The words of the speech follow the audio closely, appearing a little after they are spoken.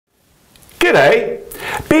G'day!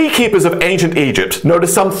 Beekeepers of ancient Egypt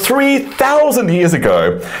noticed some 3,000 years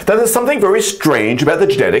ago that there's something very strange about the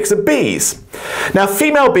genetics of bees. Now,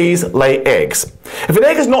 female bees lay eggs. If an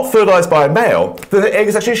egg is not fertilized by a male, then the egg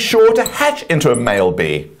is actually sure to hatch into a male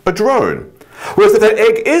bee, a drone. Whereas if that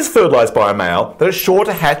egg is fertilized by a male, then it's sure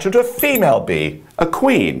to hatch into a female bee, a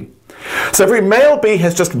queen. So every male bee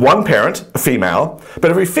has just one parent, a female, but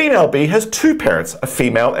every female bee has two parents, a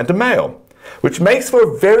female and a male, which makes for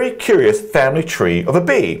a very curious family tree of a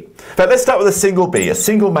bee. In fact, let's start with a single bee, a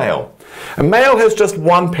single male. A male has just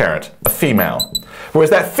one parent, a female,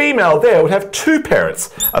 whereas that female there would have two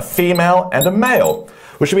parents, a female and a male,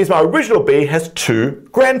 which means my original bee has two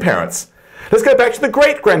grandparents. Let's go back to the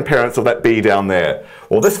great-grandparents of that bee down there.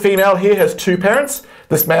 Well, this female here has two parents,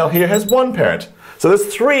 this male here has one parent. So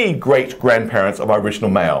there's three great-grandparents of our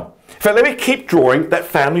original male. In fact, let me keep drawing that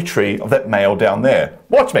family tree of that male down there.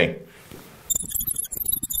 Watch me.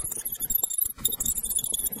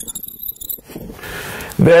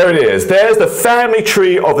 There it is. There's the family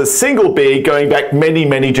tree of a single bee going back many,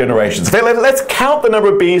 many generations. In fact, let's count the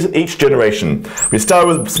number of bees in each generation. We start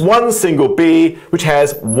with one single bee, which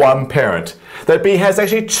has one parent. That bee has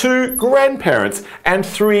actually two grandparents and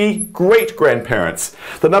three great-grandparents.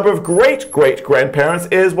 The number of great-great-grandparents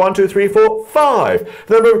is 1, 2, 3, 4, 5.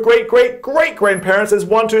 The number of great-great-great-grandparents is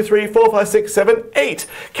 1, 2, 3, 4, 5, 6, 7, 8.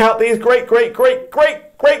 Count these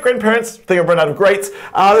great-great-great-great-great-grandparents. I think I've run out of greats.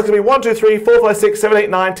 There's going to be 1, 2, 3, 4, 5, 6, 7,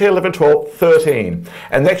 8, 9, 10, 11, 12, 13.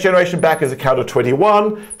 And the next generation back is a count of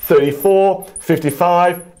 21, 34,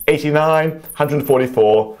 55, 89,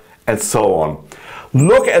 144, and so on.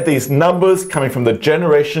 Look at these numbers coming from the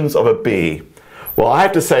generations of a bee. Well, I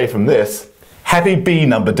have to say from this, happy bee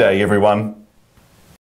number day, everyone.